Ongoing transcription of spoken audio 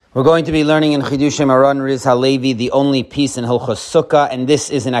We're going to be learning in Chidushei Maran Riz Halevi, the only piece in Hilchos Sukkah, and this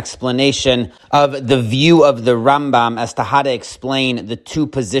is an explanation of the view of the Rambam as to how to explain the two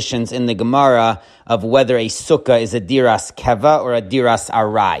positions in the Gemara of whether a Sukkah is a diras keva or a diras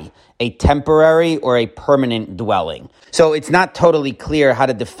arai, a temporary or a permanent dwelling. So it's not totally clear how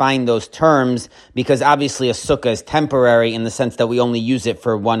to define those terms because obviously a sukkah is temporary in the sense that we only use it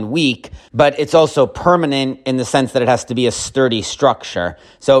for 1 week, but it's also permanent in the sense that it has to be a sturdy structure.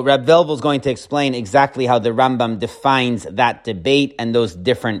 So Reb Velvel is going to explain exactly how the Rambam defines that debate and those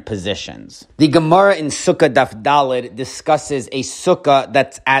different positions. The Gemara in Sukkah Daf Daled discusses a sukkah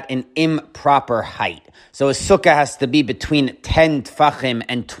that's at an improper height. So a sukkah has to be between 10 tfachim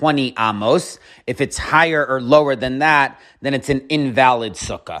and 20 amos. If it's higher or lower than that, then it's an invalid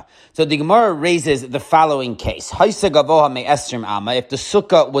sukkah. So the Gemara raises the following case. If the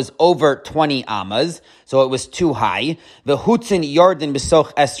sukkah was over 20 amas, so it was too high, the hutzin yardin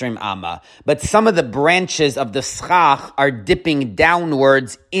besoch esrim amma. But some of the branches of the Succah are dipping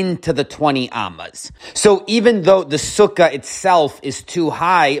downwards into the 20 amas. So even though the sukkah itself is too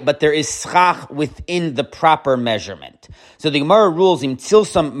high, but there is Succah within the proper measurement. So the Gemara rules im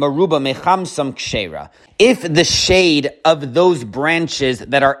tzilsam maruba mechamsam kshera. If the shade of those branches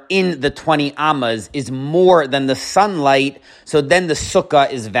that are in the 20 amas is more than the sunlight, so then the sukkah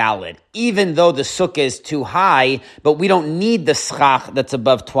is valid. Even though the sukkah is too high, but we don't need the Succah that's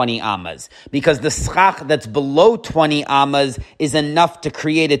above 20 amas. Because the Succah that's below 20 amas is enough to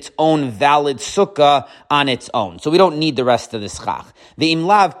create its own valid sukkah on its own. So we don't need the rest of the Succah. The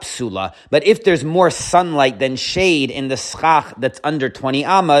imlav psula, but if there's more sunlight than shade in the Succah that's under 20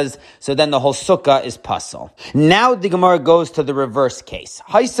 amas, so then the whole sukkah is pasul. Now the Gemara goes to the reverse case.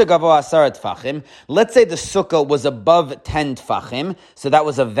 Let's say the sukkah was above 10 tfachim, so that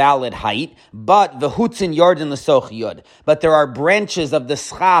was a valid height, but the hutzin yardin l'soch yud. But there are branches of the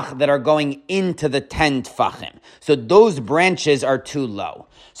Succah that are going into the 10 tfachim. So those branches are too low.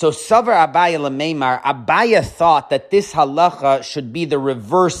 So Savar Abaya Lameimar, Abaya thought that this halacha should be the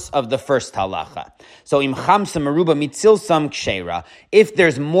reverse of the first halacha. So Im Chamsa Meruba Mitzilsam Kshera, if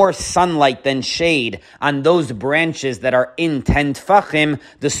there's more sunlight than shade on those branches that are in 10 tfachim,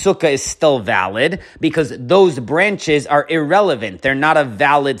 the sukkah is still valid because those branches are irrelevant. They're not a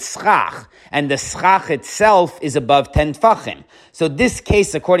valid Succah. And the Succah itself is above 10 tfachim. So this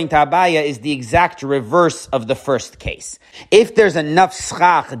case, according to Abaya, is the exact reverse of the first case. If there's enough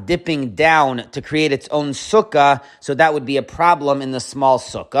Succah dipping down to create its own sukkah, so that would be a problem in the small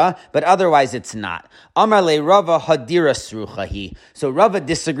sukkah, but otherwise it's not. Amar le Rava hadira sruchahi. So Rava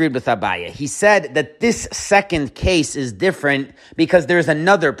disagreed with Abaya. He said that this second case is different because there's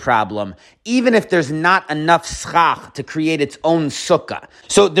another problem. Even if there's not enough Succah to create its own sukkah.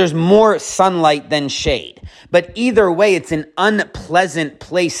 So there's more sunlight than shade. But either way, it's an unpleasant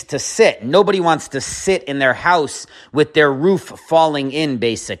place to sit. Nobody wants to sit in their house with their roof falling in,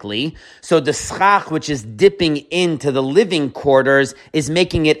 basically. So the Succah, which is dipping into the living quarters, is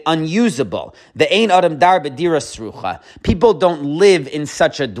making it unusable. The Ein Adam Dar B'Dira Srucha. People don't live in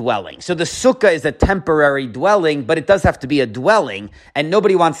such a dwelling. So the sukkah is a temporary dwelling, but it does have to be a dwelling, and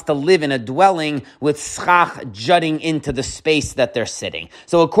nobody wants to live in a dwelling with Succah jutting into the space that they're sitting.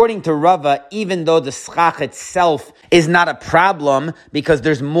 So according to Rava, even though the Succah itself is not a problem because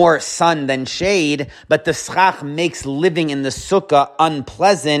there's more sun than shade, but the Succah makes living in the sukkah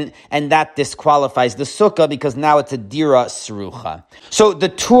unpleasant, and that disqualifies the sukkah because now it's a dira srucha. So the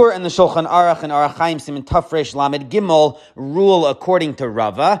Tur and the Shulchan Aruch and Aruch Chaim Siman Tafresh Lamed Gimel rule according to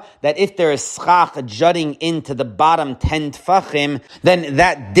Rava that if there is Succah jutting into the bottom 10 tfachim, then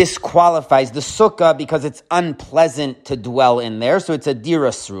that disqualifies the sukkah because it's unpleasant to dwell in there, so it's a dira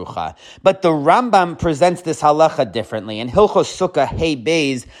srucha. But the Rambam presents this halacha differently. In Hilchos Sukkah Hey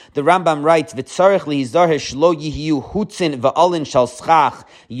Beis, the Rambam writes, "V'tzarich lihizareh shlo yihiyu hutzin va'alin shal Succah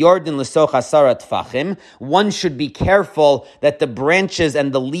yordin l'soch asara tfachim." One should be careful that the branches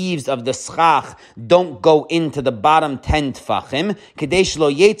and the leaves of the Succah don't go into the bottom 10 tfachim, kedei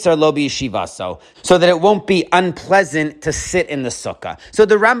shlo yetzar lo b'yeshivaso, so that it won't be unpleasant to sit in the sukkah. So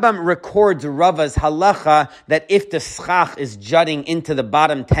the Rambam records Rava's halacha that if the Succah is jutting into the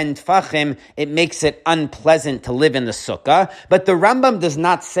bottom 10 tfachim, it makes it unpleasant to live in the sukkah. But the Rambam does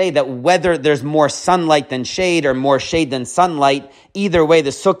not say that whether there's more sunlight than shade or more shade than sunlight, either way the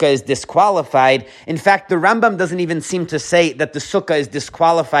sukkah is disqualified. In fact, the Rambam doesn't even seem to say that the sukkah is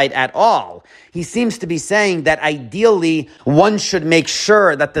disqualified at all. He seems to be saying that ideally one should make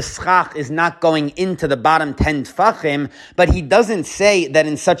sure that the Succah is not going into the bottom 10 tfachim, but he doesn't say that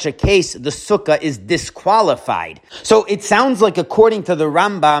in such a case the sukkah is disqualified. So it sounds like according to the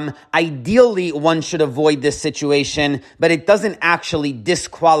Rambam, ideally one should avoid this situation, but it doesn't actually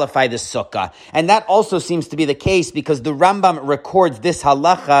disqualify the sukkah. And that also seems to be the case because the Rambam records this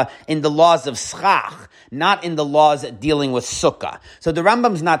halacha in the laws of Succah, not in the laws dealing with sukkah. So the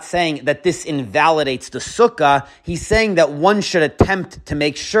Rambam's not saying that this invalidates the sukkah. He's saying that one should attempt to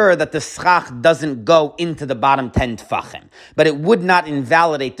make sure that the Succah doesn't go into the bottom 10 tfachim. But it would not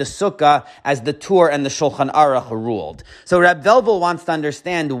invalidate the sukkah as the Tur and the Shulchan Aruch ruled. So Reb Velvel wants to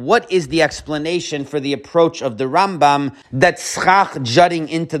understand what is the explanation for the approach of the Rambam that Succah jutting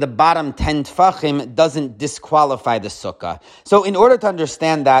into the bottom 10 tfachim doesn't disqualify the sukkah. So in order to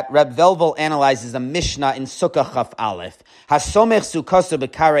understand that, Reb Velvel analyzes a Mishnah in Sukkah Chaf Aleph. Hasomech sukkaso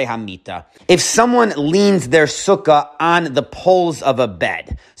b'karei hamita. If someone leans their sukkah on the poles of a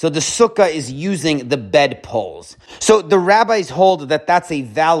bed, so the sukkah is using the bed poles. So the rabbis hold that that's a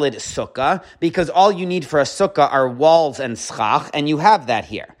valid sukkah because all you need for a sukkah are walls and schach, and you have that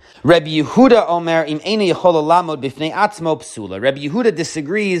here. Rabbi Yehuda Omer im eini yechol lamod b'fnei atzmo psula. Rabbi Yehuda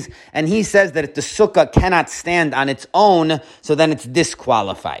disagrees, and he says that if the sukkah cannot stand on its own, so then it's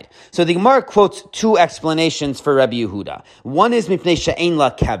disqualified. So the Gemara quotes two explanations for Rabbi Yehuda. One is mipnei she'ein la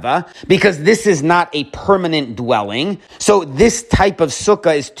keva, because this is not a permanent dwelling. So this type of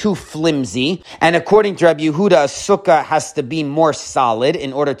sukkah is too flimsy, and according to Rabbi Yehuda, a sukkah has to be more solid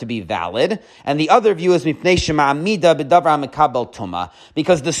in order to be valid. And the other view is mipnei shema'amida b'davar mekabel tuma,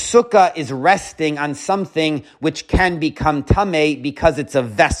 because the sukkah is resting on something which can become tamei because it's a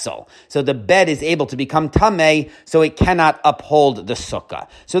vessel. So the bed is able to become tamei, so it cannot uphold the sukkah.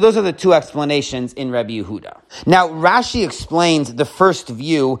 So those are the two explanations in Rabbi Yehuda. Now Rashi explains the first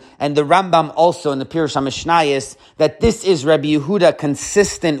view, and the Rambam also in the Pirush HaMishnayos, that this is Rabbi Yehuda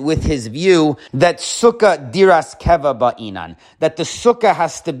consistent with his view that sukkah diras keva ba'inan, that the sukkah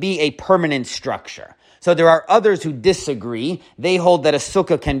has to be a permanent structure. So there are others who disagree. They hold that a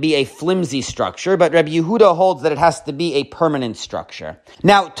sukkah can be a flimsy structure, but Rabbi Yehuda holds that it has to be a permanent structure.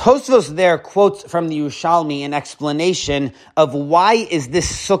 Now, Tosfos there quotes from the Yerushalmi an explanation of why is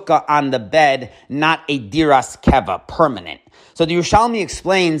this sukkah on the bed not a diras keva, permanent. So the Yerushalmi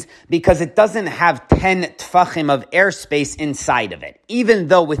explains because it doesn't have 10 tfachim of airspace inside of it. Even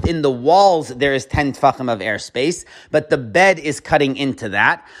though within the walls there is 10 tfachim of airspace, but the bed is cutting into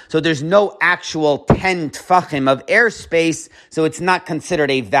that. So there's no actual 10 tfachim of airspace, so it's not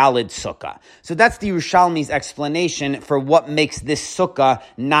considered a valid sukkah. So that's the Yerushalmi's explanation for what makes this sukkah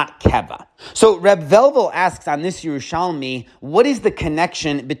not keva. So Reb Velvel asks on this Yerushalmi, what is the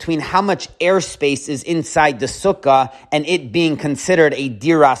connection between how much airspace is inside the sukkah and it being considered a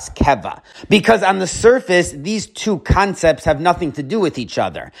diras keva? Because on the surface, these two concepts have nothing to do with each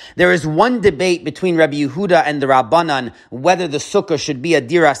other. There is one debate between Rabbi Yehuda and the Rabbanan whether the sukkah should be a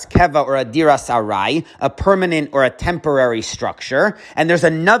diras keva or a diras arai, a permanent or a temporary structure. And there's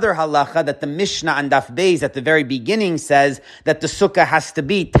another halacha that the Mishnah on Daf Beis at the very beginning says that the sukkah has to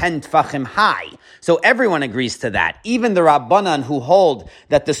be 10 tfachim high. So everyone agrees to that. Even the Rabbanan who hold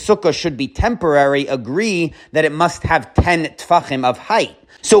that the sukkah should be temporary agree that it must have 10 tfachim of height.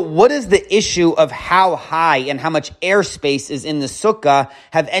 So what does the issue of how high and how much airspace is in the sukkah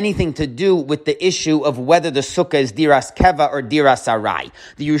have anything to do with the issue of whether the sukkah is diras keva or diras arai?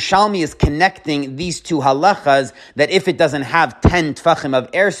 The Yerushalmi is connecting these two halachas that if it doesn't have 10 tfachim of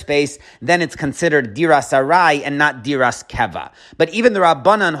airspace, then it's considered diras arai and not diras keva. But even the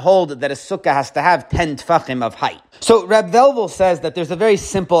Rabbanan hold that a sukkah has to have 10 tfachim of height. So Reb Velvel says that there's a very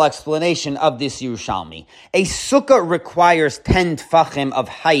simple explanation of this Yerushalmi. A sukkah requires 10 tfachim of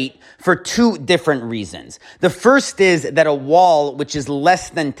height for two different reasons. The first is that a wall which is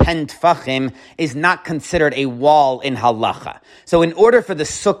less than 10 tfachim is not considered a wall in halacha. So in order for the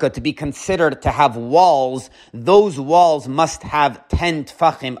sukkah to be considered to have walls, those walls must have 10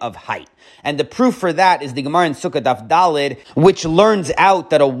 tfachim of height. And the proof for that is the Gemara in Sukkah Daf Daled, which learns out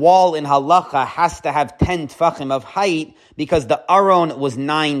that a wall in halacha has to have 10 tfachim of height because the aron was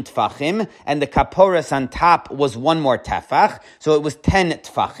 9 tfachim and the kaporas on top was one more tefach, so it was 10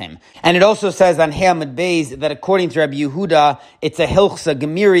 tfachim. And it also says on He'amid Beis that according to Rabbi Yehuda, it's a hilchsa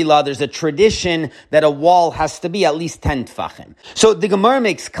gemiri law. There's a tradition that a wall has to be at least 10 tfachim. So the Gemara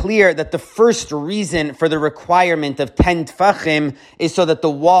makes clear that the first reason for the requirement of 10 tfachim is so that the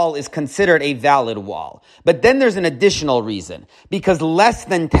wall is considered considered a valid wall. But then there's an additional reason, because less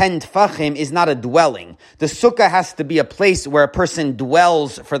than 10 tfachim is not a dwelling. The sukkah has to be a place where a person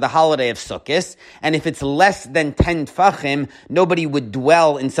dwells for the holiday of Sukkot, and if it's less than 10 tfachim, nobody would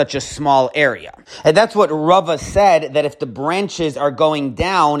dwell in such a small area. And that's what Rava said, that if the branches are going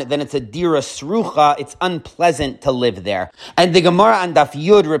down, then it's a dira srucha, it's unpleasant to live there. And the Gemara on Daf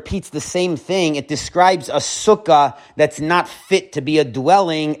Yud repeats the same thing. It describes a sukkah that's not fit to be a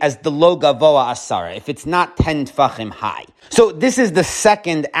dwelling as the lo gavoa asara, if it's not 10 tfachim high. So this is the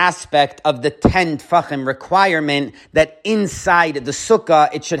second aspect of the 10 tfachim requirement, that inside the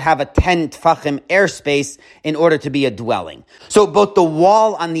sukkah it should have a 10 tfachim airspace in order to be a dwelling. So both the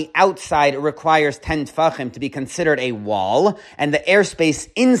wall on the outside requires 10 tfachim to be considered a wall, and the airspace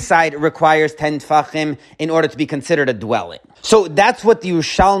inside requires 10 tfachim in order to be considered a dwelling. So that's what the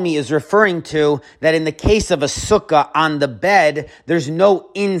Yerushalmi is referring to, that in the case of a sukkah on the bed, there's no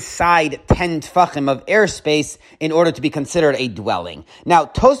inside 10 tfachim of airspace in order to be considered a dwelling. Now,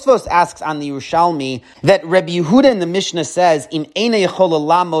 Tosfos asks on the Yerushalmi that Rabbi Yehuda in the Mishnah says, Im eina yechola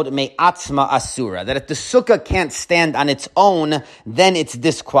lamod me'atzma asura, that if the sukkah can't stand on its own, then it's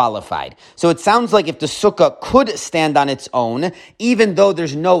disqualified. So it sounds like if the sukkah could stand on its own, even though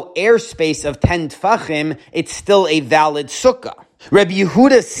there's no airspace of 10 tfachim, it's still a valid sukkah. Rabbi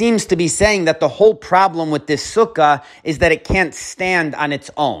Yehuda seems to be saying that the whole problem with this sukkah is that it can't stand on its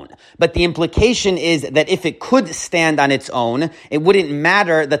own. But the implication is that if it could stand on its own, it wouldn't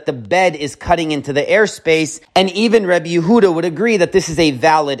matter that the bed is cutting into the airspace, and even Rabbi Yehuda would agree that this is a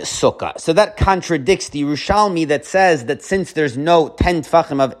valid sukkah. So that contradicts the Yerushalmi that says that since there's no 10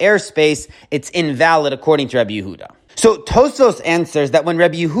 tfachim of airspace, it's invalid according to Rabbi Yehuda. So Tosfos answers that when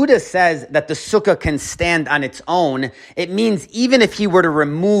Rabbi Yehuda says that the sukkah can stand on its own, it means even if he were to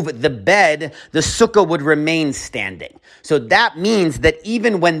remove the bed, the sukkah would remain standing. So that means that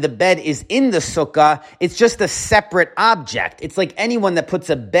even when the bed is in the sukkah, it's just a separate object. It's like anyone that puts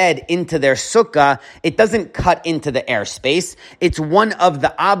a bed into their sukkah, it doesn't cut into the airspace. It's one of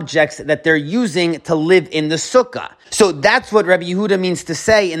the objects that they're using to live in the sukkah. So that's what Rabbi Yehuda means to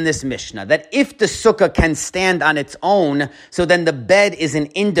say in this Mishnah, that if the sukkah can stand on its own, so then the bed is an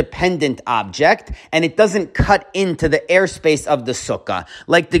independent object, and it doesn't cut into the airspace of the sukkah.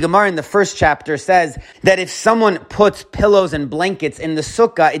 Like the Gemara in the first chapter says, that if someone puts pillows and blankets in the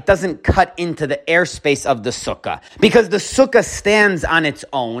sukkah, it doesn't cut into the airspace of the sukkah. Because the sukkah stands on its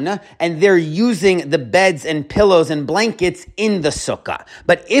own, and they're using the beds and pillows and blankets in the sukkah.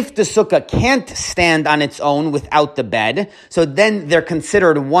 But if the sukkah can't stand on its own without the bed, so then they're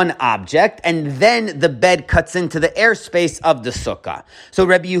considered one object, and then the bed cuts into the airspace of the sukkah. So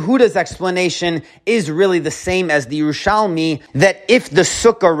Rabbi Yehuda's explanation is really the same as the Yerushalmi, that if the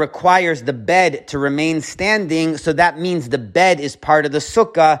sukkah requires the bed to remain standing, so that means the bed is part of the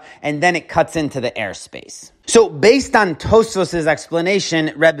sukkah, and then it cuts into the airspace. So based on Tosfos'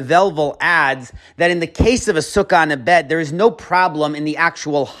 explanation, Reb Velvel adds that in the case of a sukkah on a bed, there is no problem in the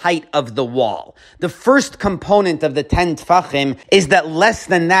actual height of the wall. The first component of the 10 tfachim is that less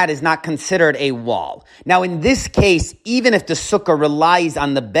than that is not considered a wall. Now in this case, even if the sukkah relies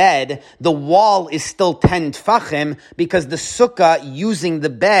on the bed, the wall is still 10 tfachim because the sukkah using the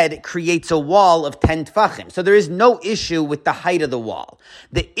bed creates a wall of 10 tfachim. So there is no issue with the height of the wall.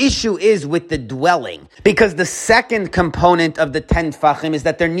 The issue is with the dwelling, because the second component of the 10 tfachim is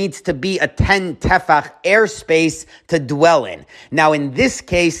that there needs to be a 10 tefach airspace to dwell in. Now in this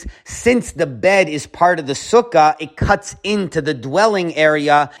case, since the bed is part of the sukkah, it cuts into the dwelling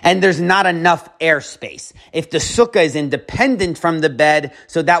area and there's not enough airspace. If the sukkah is independent from the bed,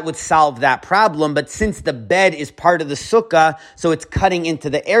 so that would solve that problem. But since the bed is part of the sukkah, so it's cutting into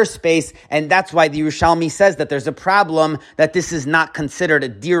the airspace, and that's why the Yerushalmi says that there's a problem, that this is not considered a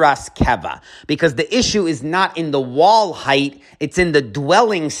diras keva, because the issue is not in the wall height, it's in the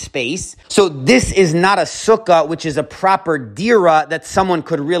dwelling space. So this is not a sukkah, which is a proper dira that someone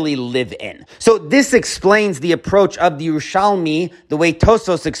could really live in. So this explains the approach of the Yerushalmi, the way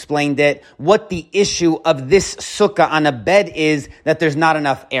Tosfos explained it, what the issue of this sukkah on a bed is, that there's not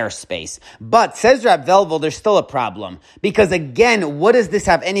enough airspace. But, says Rab Velvel, there's still a problem. Because again, what does this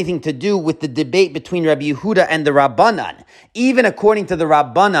have anything to do with the debate between Rabbi Yehuda and the Rabbanan? Even according to the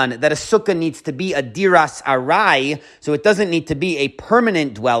Rabbanan, that a sukkah needs to be a diras diras arai, so it doesn't need to be a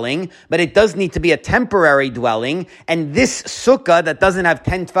permanent dwelling, but it does need to be a temporary dwelling, and this sukkah that doesn't have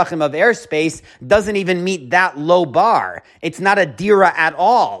 10 tfachim of airspace doesn't even meet that low bar. It's not a dira at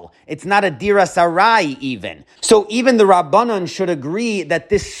all. It's not a diras arai even. So even the Rabbanon should agree that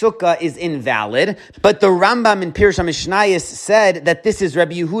this sukkah is invalid, but the Rambam in Pirush HaMishnayos said that this is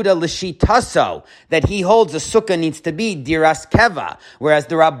Rabbi Yehuda l'shitaso, that he holds a sukkah needs to be diras keva, whereas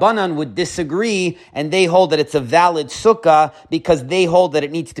the Rabbanon would disagree, and they hold that it's a valid sukkah because they hold that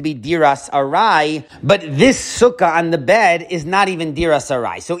it needs to be diras arai, but this sukkah on the bed is not even diras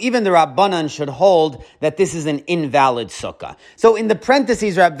arai. So even the Rabbanon should hold that this is an invalid sukkah. So in the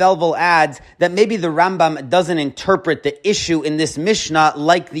parentheses, Rab Velvel adds that maybe the Rambam doesn't interpret the issue in this Mishnah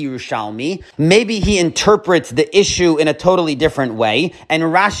like the Yerushalmi. Maybe he interprets the issue in a totally different way, and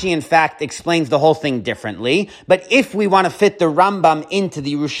Rashi in fact explains the whole thing differently. But if we want to fit the Rambam into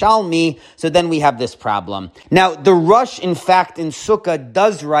the Yerushalmi, so then we have this problem. Now, the Rosh, in fact, in Sukkah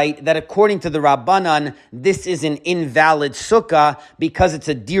does write that according to the Rabbanan, this is an invalid Sukkah because it's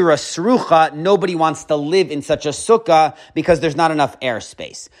a dira srucha. Nobody wants to live in such a Sukkah because there's not enough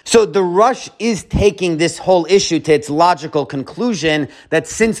airspace. So the Rosh is taking this whole issue to its logical conclusion that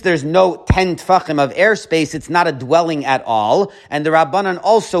since there's no 10 tfachim of airspace, it's not a dwelling at all. And the Rabbanan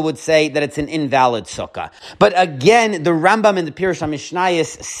also would say that it's an invalid Sukkah. But again, the Rambam in the Pirush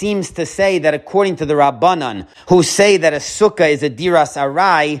HaMishnayos seems to say that according to the Rabbanan, who say that a Sukkah is a diras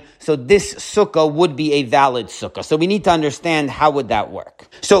arai, so this Sukkah would be a valid Sukkah. So we need to understand how would that work.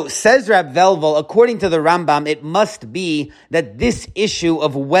 So says Rab Velvel, according to the Rambam, it must be that this issue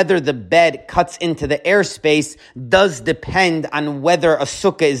of whether the bed cuts into the airspace does depend on whether a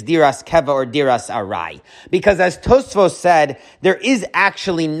Sukkah is diras keva or diras arai. Because as Tosfos said, there is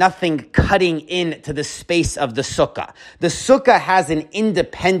actually nothing cutting into the space of the Sukkah. The Sukkah has an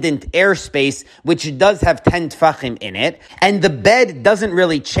independent airspace which does have 10 tfachim in it, and the bed doesn't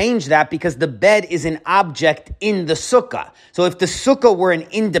really change that because the bed is an object in the Sukkah. So if the Sukkah were an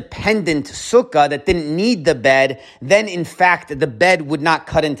independent Sukkah that didn't need the bed, then in fact the bed would not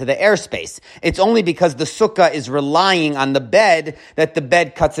cut into the airspace. It's only because the Sukkah is relying on the bed that the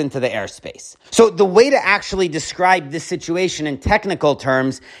bed cuts into the airspace. So the way to actually describe this situation in technical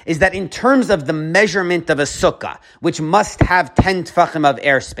terms is that in terms of the measurement of a Sukkah, which must have 10 tfachim of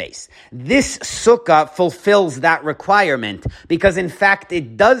airspace, this Sukkah fulfills that requirement because in fact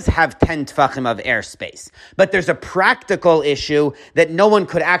it does have 10 tfachim of airspace. But there's a practical issue that no one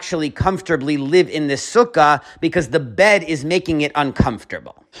could actually comfortably live in this Sukkah because the bed is making it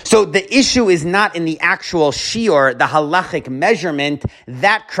uncomfortable. So the issue is not in the actual shiur, the halachic measurement.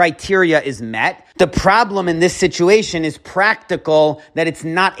 That criteria is met. The problem in this situation is practical, that it's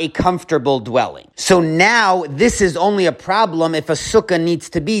not a comfortable dwelling. So now this is only a problem if a sukkah needs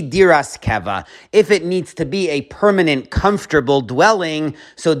to be diras keva. If it needs to be a permanent, comfortable dwelling,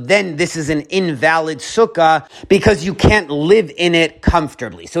 so then this is an invalid sukkah because you can't live in it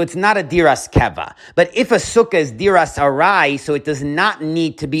comfortably. So it's not a diras keva. But if a sukkah is diras arai, so it does not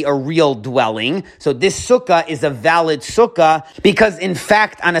need to be a real dwelling, so this sukkah is a valid sukkah because in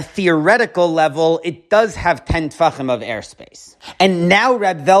fact on a theoretical level it does have 10 tfachim of airspace. And now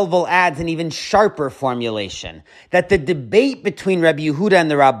Reb Velvel adds an even sharper formulation, that the debate between Rabbi Yehuda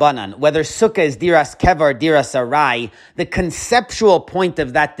and the Rabbanan, whether sukkah is diras keva or diras arai, the conceptual point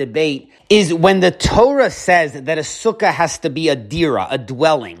of that debate is when the Torah says that a sukkah has to be a dira, a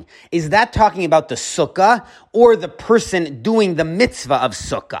dwelling. Is that talking about the sukkah or the person doing the mitzvah of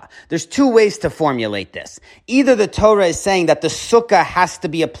sukkah? There's two ways to formulate this. Either the Torah is saying that the sukkah has to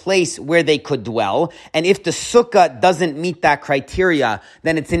be a place where they could dwell, and if the sukkah doesn't meet that criteria,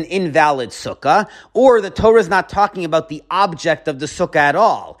 then it's an invalid sukkah, or the Torah is not talking about the object of the sukkah at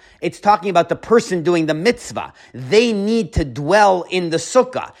all. It's talking about the person doing the mitzvah. They need to dwell in the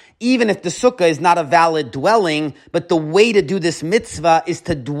sukkah, even if the sukkah is not a valid dwelling, but the way to do this mitzvah is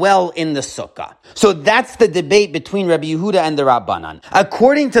to dwell in the sukkah. So that's the debate between Rabbi Yehuda and the Rabbanan.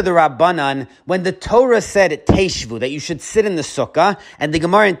 According to the Rabbanan, when the Torah said teshvu, that you should sit in the sukkah, and the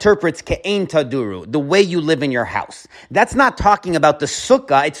Gemara interprets ke'ein taduru, the way you live in your house, that's not talking about the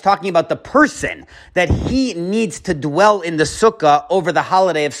sukkah, it's talking about the person, that he needs to dwell in the sukkah over the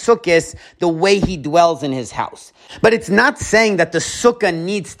holiday of Sukkot, the way he dwells in his house. But it's not saying that the sukkah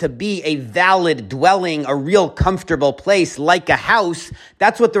needs to be a valid dwelling, a real comfortable place like a house,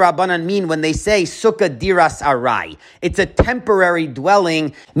 that's what the Rabbanan mean when they say Sukkah diras arai. It's a temporary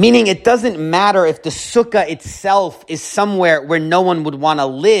dwelling, meaning it doesn't matter if the sukkah itself is somewhere where no one would want to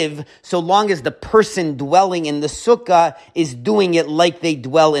live, so long as the person dwelling in the sukkah is doing it like they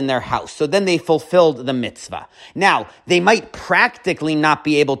dwell in their house. So then they fulfilled the mitzvah. Now, they might practically not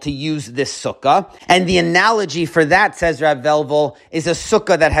be able to use this sukkah, and the analogy for that, says Rav Velvel, is a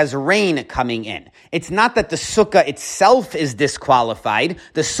sukkah that has rain coming in. It's not that the sukkah itself is disqualified.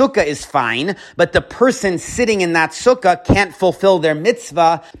 The sukkah is fine, but the person sitting in that sukkah can't fulfill their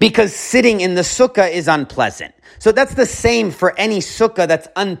mitzvah because sitting in the sukkah is unpleasant. So that's the same for any sukkah that's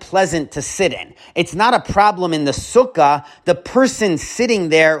unpleasant to sit in. It's not a problem in the sukkah. The person sitting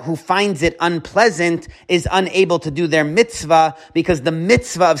there who finds it unpleasant is unable to do their mitzvah because the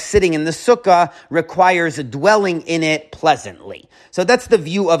mitzvah of sitting in the sukkah requires dwelling in it pleasantly. So that's the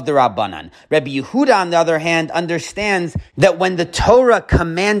view of the Rabbanan. Rabbi Yehuda, on the other hand, understands that when the Torah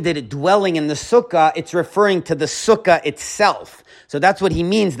commanded dwelling in the sukkah, it's referring to the sukkah itself. So that's what he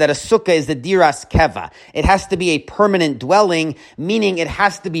means, that a sukkah is a diras keva. It has to be a permanent dwelling, meaning it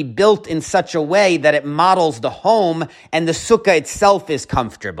has to be built in such a way that it models the home and the sukkah itself is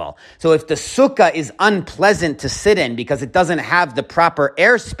comfortable. So if the sukkah is unpleasant to sit in because it doesn't have the proper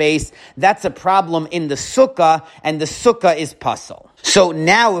airspace, that's a problem in the sukkah, and the sukkah is pasul. So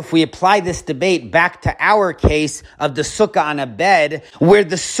now if we apply this debate back to our case of the sukkah on a bed, where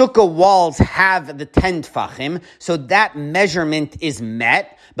the sukkah walls have the 10 tfachim, so that measurement is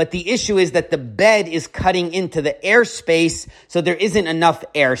met, but the issue is that the bed is cutting into the airspace, so there isn't enough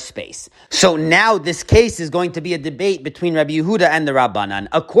airspace. So now this case is going to be a debate between Rabbi Yehuda and the Rabbanan.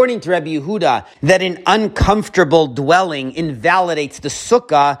 According to Rabbi Yehuda, that an uncomfortable dwelling invalidates the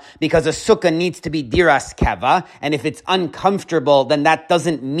sukkah because a sukkah needs to be diras keva, and if it's uncomfortable, then that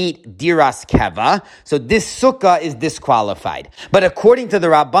doesn't meet diras keva. So this sukkah is disqualified. But according to the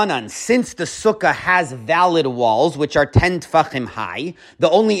Rabbanan, since the sukkah has valid walls, which are 10 tfachim high, the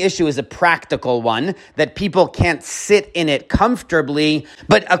only issue is a practical one, that people can't sit in it comfortably.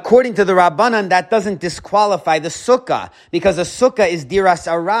 But according to the Rabbanan, that doesn't disqualify the sukkah, because a sukkah is diras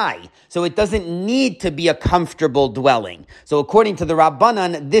arai. So it doesn't need to be a comfortable dwelling. So according to the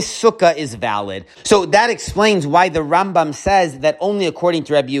Rabbanan, this sukkah is valid. So that explains why the Rambam says that only according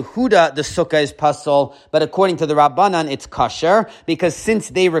to Rabbi Yehuda, the sukkah is pasul, but according to the Rabbanan, it's kosher, because since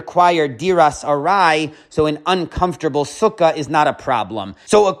they require diras arai, so an uncomfortable sukkah is not a problem.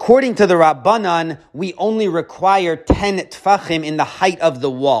 So according to the Rabbanan, we only require 10 tfachim in the height of the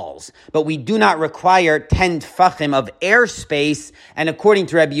walls, but we do not require 10 tfachim of airspace, and according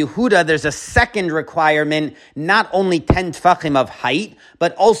to Rabbi Yehuda, there's a second requirement, not only 10 tfachim of height,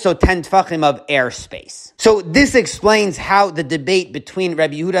 but also 10 tfachim of airspace. So this explains how the debate between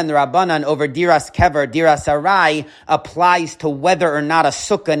Rabbi Yehuda and the Rabbanan over diras kever, diras arai, applies to whether or not a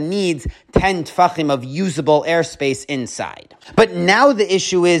sukkah needs 10 tfachim of usable airspace inside. But now the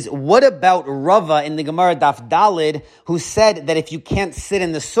issue is, what about Rava in the Gemara Daf Dalid, who said that if you can't sit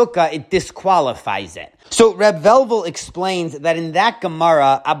in the sukkah, it disqualifies it? So Reb Velvel explains that in that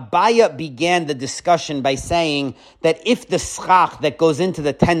Gemara, Abaya began the discussion by saying that if the schach that goes into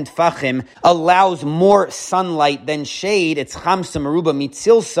the 10 tfachim allows more sunlight than shade, it's chamsa meruba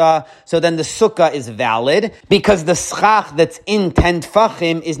mitzilsa, so then the sukkah is valid, because the schach that's in 10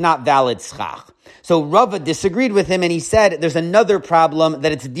 tfachim is not valid schach. So Rava disagreed with him, and he said there's another problem,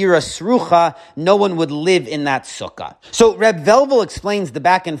 that it's dira srucha, no one would live in that sukkah. So Reb Velvel explains the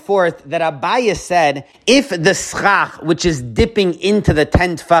back and forth that Abaya said, if the schach, which is dipping into the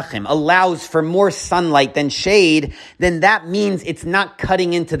 10 tfachim, allows for more sunlight than shade, then that means it's not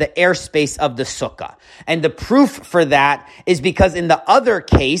cutting into the airspace of the sukkah. And the proof for that is because in the other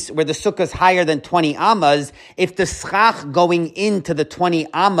case, where the sukkah is higher than 20 amas, if the schach going into the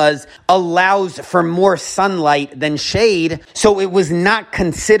 20 amas allows for more sunlight than shade, so it was not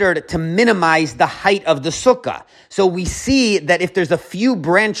considered to minimize the height of the sukkah. So we see that if there's a few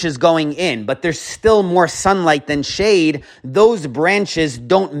branches going in, but there's still more sunlight than shade, those branches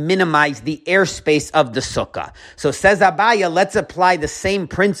don't minimize the airspace of the sukkah. So says Abaya, let's apply the same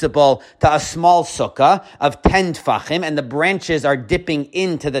principle to a small sukkah of 10 tfachim, and the branches are dipping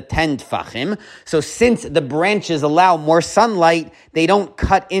into the 10 tfachim. So since the branches allow more sunlight, they don't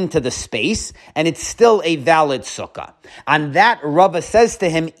cut into the space, and it's still a valid sukkah. On that, Rava says to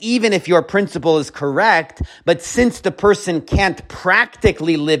him, even if your principle is correct, but since the person can't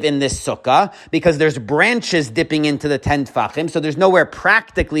practically live in this sukkah, because there's branches dipping into the 10 tfachim, so there's nowhere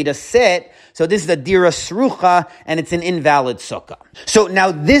practically to sit, so this is a dira srucha, and it's an invalid sukkah. So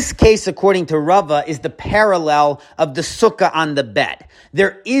now this case, according to Rava, is the parallel of the sukkah on the bed.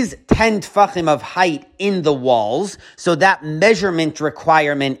 There is 10 tfachim of height in the walls, so that measurement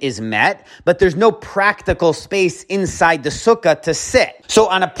requirement is met, but there's no practical space inside the sukkah to sit. So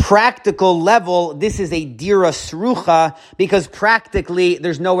on a practical level, this is a dira srucha, because practically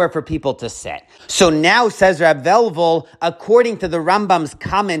there's nowhere for people to sit. So now, says Rab Velvel, according to the Rambam's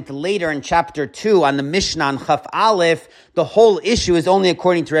comment later in chapter 2 on the Mishnah on Chaf Aleph, the whole issue is only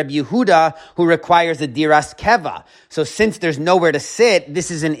according to Reb Yehuda, who requires a diras keva. So since there's nowhere to sit,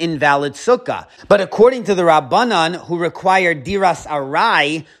 this is an invalid sukkah. But according to the Rabbanan, who require diras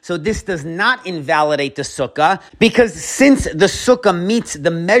arai, so this does not invalidate the sukkah, because since the sukkah meets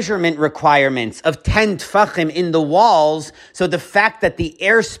the measurement requirements of 10 tfachim in the walls, so the fact that the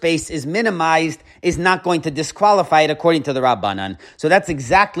airspace is minimized is not going to disqualify it according to the Rabbanan. So that's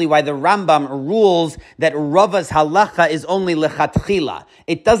exactly why the Rambam rules that Rava's halacha is only lechatchila.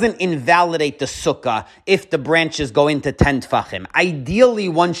 It doesn't invalidate the sukkah if the branches go into 10 tfachim. Ideally,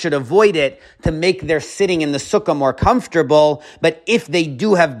 one should avoid it to make their sitting in the sukkah more comfortable, but if they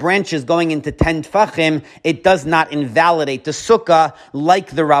do have branches going into 10 tfachim, it does not invalidate the sukkah,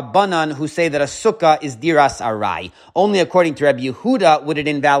 like the Rabbanan, who say that a sukkah is diras arai. Only according to Rabbi Yehuda would it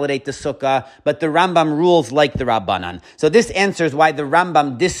invalidate the sukkah, but the Rambam rules like the Rabbanan. So this answers why the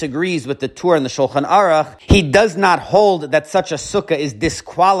Rambam disagrees with the Tur and the Shulchan Aruch. He does not hold that such a sukkah is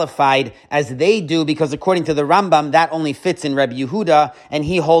disqualified as they do, because according to the Rambam, that only fits in Rabbi Yehuda, and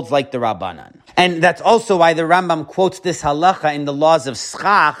he holds like the Rabbanan. And that's also why the Rambam quotes this halacha in the laws of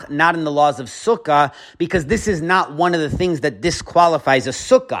Succah, not in the laws of Sukkah, because this is not one of the things that disqualifies a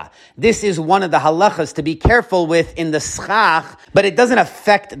sukkah. This is one of the halachas to be careful with in the Succah, but it doesn't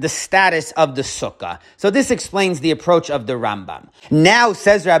affect the status of the sukkah. So this explains the approach of the Rambam. Now,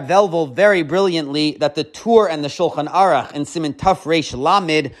 says Rab Velvel very brilliantly, that the Tur and the Shulchan Aruch and Siman Taf Reish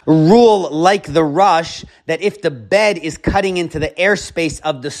Lamed rule like the Rush, that if the bed is cutting into the airspace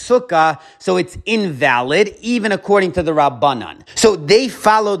of the sukkah, so it's invalid, even according to the Rabbanan. So they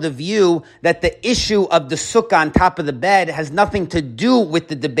follow the view that the issue of the sukkah on top of the bed has nothing to do with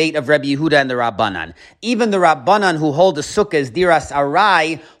the debate of Rabbi Yehuda and the Rabbanan. Even the Rabbanan who hold a sukkah as diras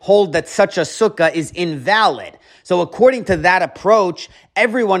arai hold that such a sukkah is invalid. So according to that approach,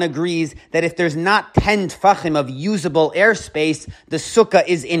 everyone agrees that if there's not 10 tfachim of usable airspace, the sukkah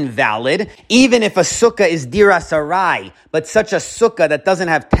is invalid. Even if a sukkah is diras arai, but such a sukkah that doesn't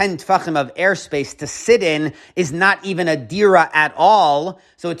have 10 tfachim of airspace to sit in is not even a dira at all,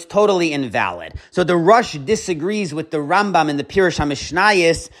 so it's totally invalid. So the Rush disagrees with the Rambam in the Pirush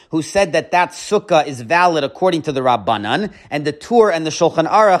HaMishnayis, who said that that sukkah is valid according to the Rabbanan, and the Tur and the Shulchan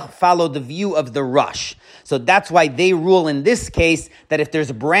Aruch follow the view of the Rush. So that's why they rule in this case that if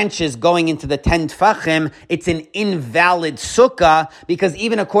there's branches going into the 10 tfachim, it's an invalid sukkah, because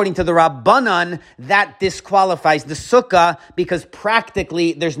even according to the Rabbanan, that disqualifies the sukkah, because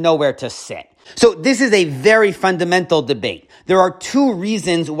practically there's nowhere to sit. So this is a very fundamental debate. There are two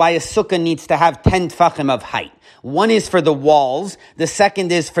reasons why a sukkah needs to have 10 tfachim of height. One is for the walls, the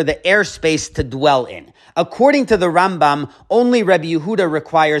second is for the airspace to dwell in. According to the Rambam, only Rabbi Yehuda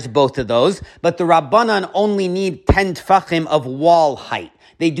requires both of those, but the Rabbanan only need 10 tfachim of wall height.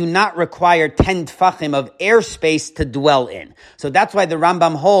 They do not require 10 tfachim of airspace to dwell in. So that's why the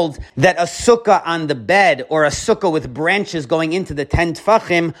Rambam holds that a sukkah on the bed or a sukkah with branches going into the 10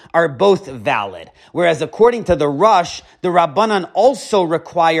 tfachim are both valid. Whereas according to the Rush, the Rabbanan also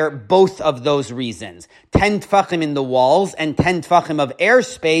require both of those reasons. 10 tfachim in the walls and 10 tfachim of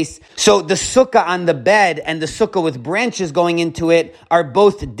airspace. So the sukkah on the bed and the sukkah with branches going into it are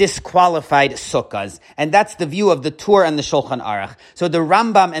both disqualified sukkahs. And that's the view of the Tur and the Shulchan Aruch. So the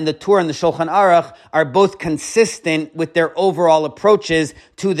Rambam and the Tur and the Shulchan Aruch are both consistent with their overall approaches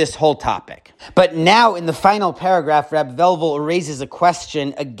to this whole topic. But now in the final paragraph, Rab Velvel raises a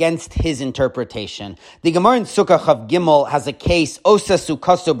question against his interpretation. The Gemara in Sukkah Chav Gimel has a case, Osa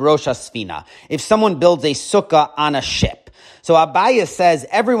Sukkaso B'rosh Hasfina. If someone builds a sukkah on a ship, So Abaya says,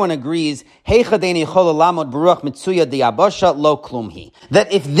 everyone agrees, that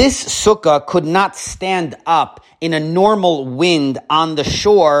if this sukkah could not stand up in a normal wind on the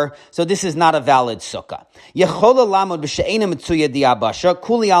shore, so this is not a valid sukkah.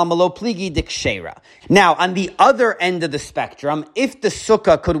 Now, on the other end of the spectrum, if the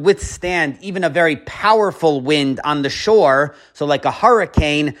sukkah could withstand even a very powerful wind on the shore, so like a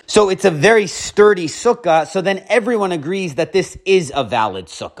hurricane, so it's a very sturdy sukkah, so then everyone agrees that this is a valid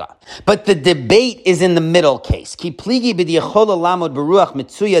sukkah. But the debate is in the middle case. If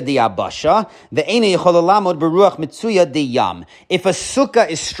a sukkah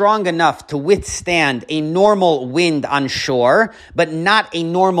is strong enough to withstand a normal wind on shore, but not a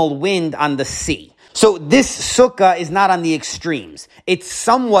normal wind on the sea. So this sukkah is not on the extremes. It's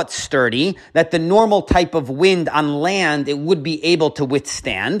somewhat sturdy, that the normal type of wind on land it would be able to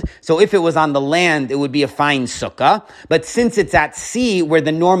withstand. So if it was on the land, it would be a fine sukkah. But since it's at sea where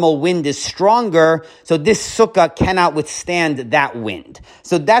the normal wind is stronger, so this sukkah cannot withstand that wind.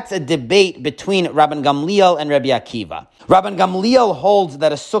 So that's a debate between Rabban Gamliel and Rabbi Akiva. Rabban Gamliel holds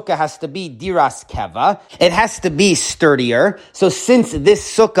that a sukkah has to be diras keva. It has to be sturdier. So since this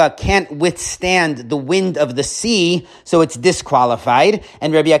sukkah can't withstand the wind of the sea, so it's disqualified.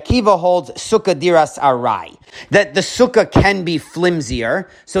 And Rabbi Akiva holds sukkah diras arai, that the sukkah can be flimsier.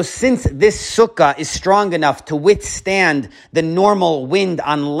 So since this sukkah is strong enough to withstand the normal wind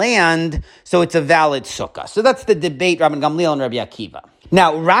on land, so it's a valid sukkah. So that's the debate, Rabban Gamliel and Rabbi Akiva.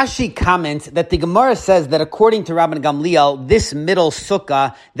 Now, Rashi comments that the Gemara says that according to Rabban Gamliel, this middle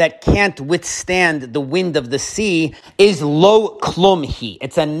sukkah that can't withstand the wind of the sea is lo klumhi.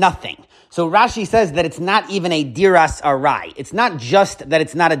 It's a nothing. So Rashi says that it's not even a diras arai. It's not just that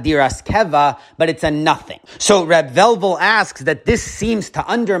it's not a diras keva, but it's a nothing. So Reb Velvel asks that this seems to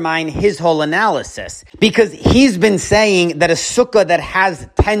undermine his whole analysis, because he's been saying that a sukkah that has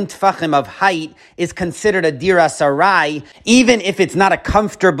 10 tfachim of height is considered a diras arai, even if it's not a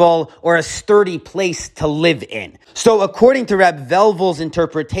comfortable or a sturdy place to live in. So according to Reb Velvel's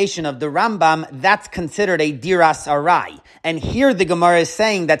interpretation of the Rambam, that's considered a diras arai. And here the Gemara is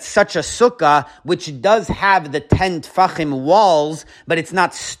saying that such a sukkah, which does have the 10 tfachim walls, but it's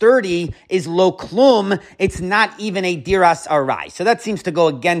not sturdy, is lo klum. It's not even a diras arai. So that seems to go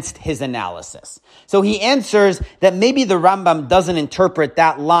against his analysis. So he answers that maybe the Rambam doesn't interpret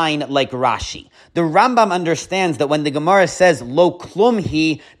that line like Rashi. The Rambam understands that when the Gemara says lo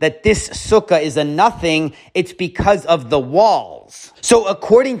klumhi, that this sukkah is a nothing, it's because of the walls. So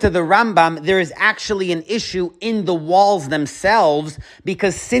according to the Rambam, there is actually an issue in the walls themselves,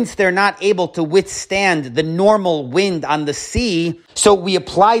 because since they're not able to withstand the normal wind on the sea, so we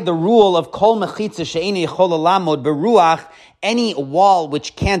apply the rule of kol mechitza she'eini yechol lamod beruach. Any wall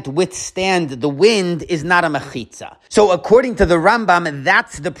which can't withstand the wind is not a mechitza. So according to the Rambam,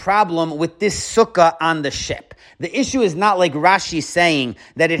 that's the problem with this sukkah on the ship. The issue is not like Rashi saying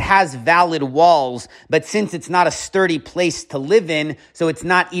that it has valid walls, but since it's not a sturdy place to live in, so it's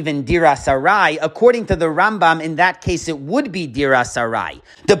not even diras arai. According to the Rambam, in that case, it would be diras arai.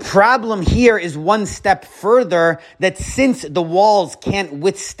 The problem here is one step further, that since the walls can't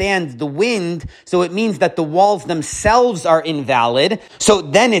withstand the wind, so it means that the walls themselves are invalid. So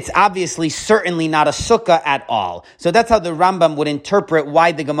then it's obviously certainly not a sukkah at all. So that's how the Rambam would interpret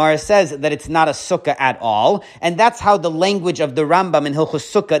why the Gemara says that it's not a sukkah at all. And that's how the language of the Rambam in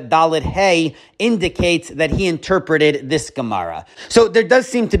Hilchos Sukkah Dalet Hey indicates that he interpreted this Gemara. So there does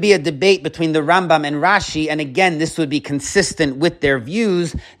seem to be a debate between the Rambam and Rashi, and again, this would be consistent with their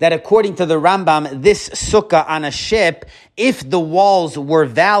views that according to the Rambam, this sukkah on a ship, if the walls were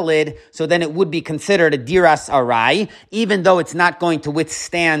valid, so then it would be considered a diras arai, even though it's not going to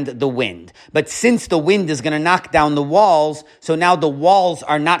withstand the wind. But since the wind is going to knock down the walls, so now the walls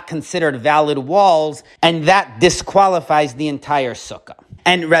are not considered valid walls, and that disqualifies the entire sukkah.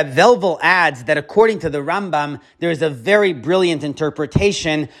 And Reb Velvel adds that according to the Rambam, there is a very brilliant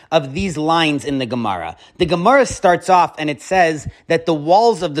interpretation of these lines in the Gemara. The Gemara starts off and it says that the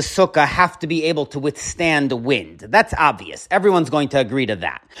walls of the sukkah have to be able to withstand wind. That's obvious. Everyone's going to agree to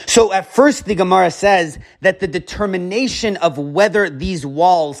that. So at first the Gemara says that the determination of whether these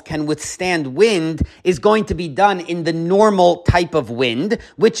walls can withstand wind is going to be done in the normal type of wind,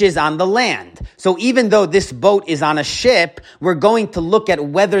 which is on the land. So even though this boat is on a ship, we're going to look at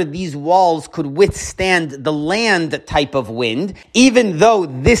whether these walls could withstand the land type of wind, even though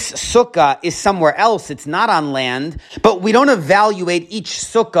this sukkah is somewhere else, it's not on land, but we don't evaluate each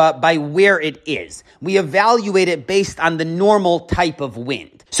sukkah by where it is. We evaluate it based on the normal type of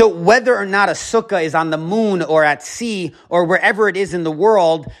wind. So whether or not a sukkah is on the moon or at sea or wherever it is in the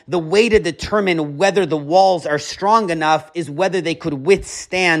world, the way to determine whether the walls are strong enough is whether they could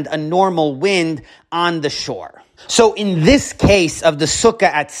withstand a normal wind on the shore. So in this case of the sukkah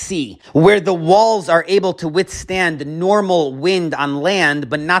at sea, where the walls are able to withstand normal wind on land,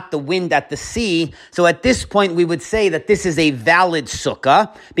 but not the wind at the sea, so at this point we would say that this is a valid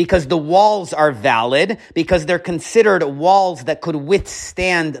sukkah, because the walls are valid, because they're considered walls that could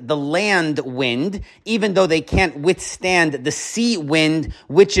withstand the land wind, even though they can't withstand the sea wind,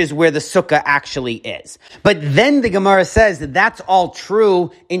 which is where the sukkah actually is. But then the Gemara says that that's all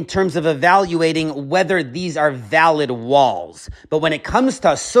true in terms of evaluating whether these are valid walls. But when it comes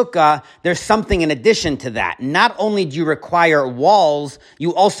to a sukkah, there's something in addition to that. Not only do you require walls,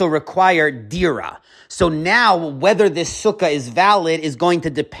 you also require dira. So now, whether this sukkah is valid is going to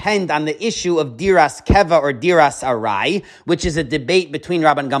depend on the issue of diras keva or diras arai, which is a debate between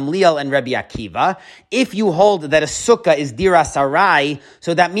Rabban Gamliel and Rabbi Akiva. If you hold that a sukkah is diras arai,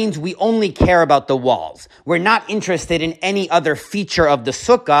 so that means we only care about the walls. We're not interested in any other feature of the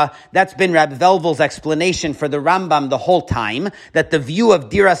sukkah. That's been Rab Velvel's explanation for the Rambam the whole time, that the view of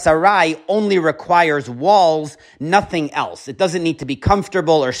diras arai only requires walls, nothing else. It doesn't need to be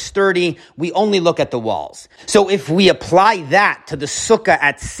comfortable or sturdy. We only look at the walls. So if we apply that to the sukkah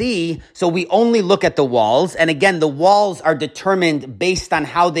at sea, so we only look at the walls, and again, the walls are determined based on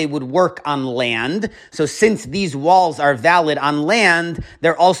how they would work on land. So since these walls are valid on land,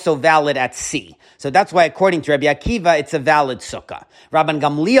 they're also valid at sea. So that's why, according to Rabbi Akiva, it's a valid sukkah. Rabban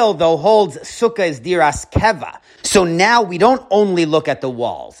Gamliel, though, holds sukkah is diras keva. So now we don't only look at the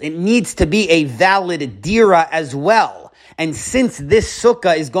walls. It needs to be a valid dira as well. And since this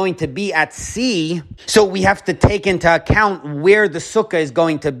sukkah is going to be at sea, so we have to take into account where the sukkah is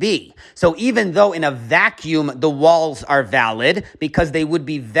going to be. So even though in a vacuum the walls are valid, because they would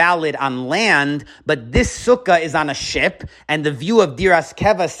be valid on land, but this sukkah is on a ship, and the view of diras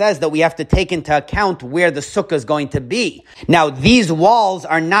keva says that we have to take into account where the sukkah is going to be. Now, these walls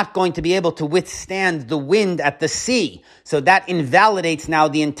are not going to be able to withstand the wind at the sea. So that invalidates now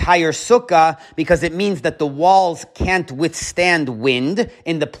the entire sukkah, because it means that the walls can't withstand wind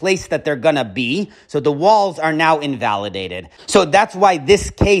in the place that they're gonna be. So the walls are now invalidated. So that's why this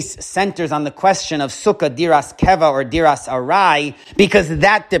case centers on the question of sukkah diras keva or diras arai, because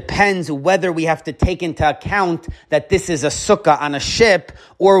that depends whether we have to take into account that this is a sukkah on a ship,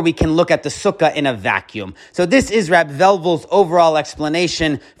 or we can look at the sukkah in a vacuum. So this is Rab Velvel's overall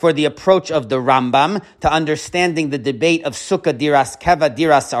explanation for the approach of the Rambam to understanding the debate of sukkah diras keva,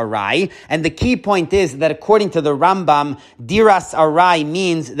 diras arai. And the key point is that according to the Rambam, diras arai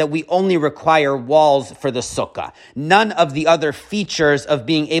means that we only require walls for the sukkah. None of the other features of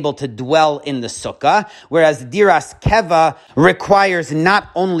being able to dwell in the sukkah. Whereas diras keva requires not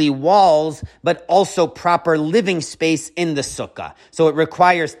only walls, but also proper living space in the sukkah. So it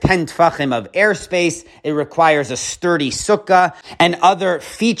requires 10 tfachim of airspace. It requires a sturdy sukkah and other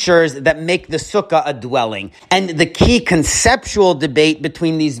features that make the sukkah a dwelling. And the key conceptual debate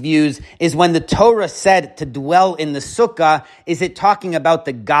between these views is when the Torah said to dwell in the sukkah, is it talking about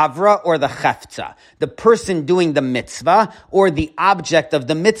the gavra or the chefza, the person doing the mitzvah, or the object of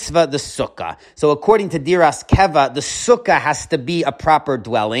the mitzvah, the sukkah? So according to diras keva, the sukkah has to be a proper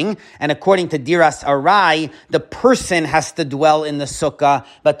dwelling, and according to diras arai, the person has to dwell in the sukkah,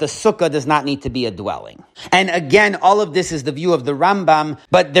 but the sukkah does not need to be a dwelling. And again, all of this is the view of the Rambam,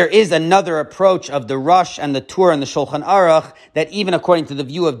 but there is another approach of the Rosh and the Tur and the Shulchan Aruch, that even according to the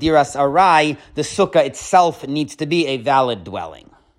view of diras arai, the sukkah itself needs to be a valid dwelling.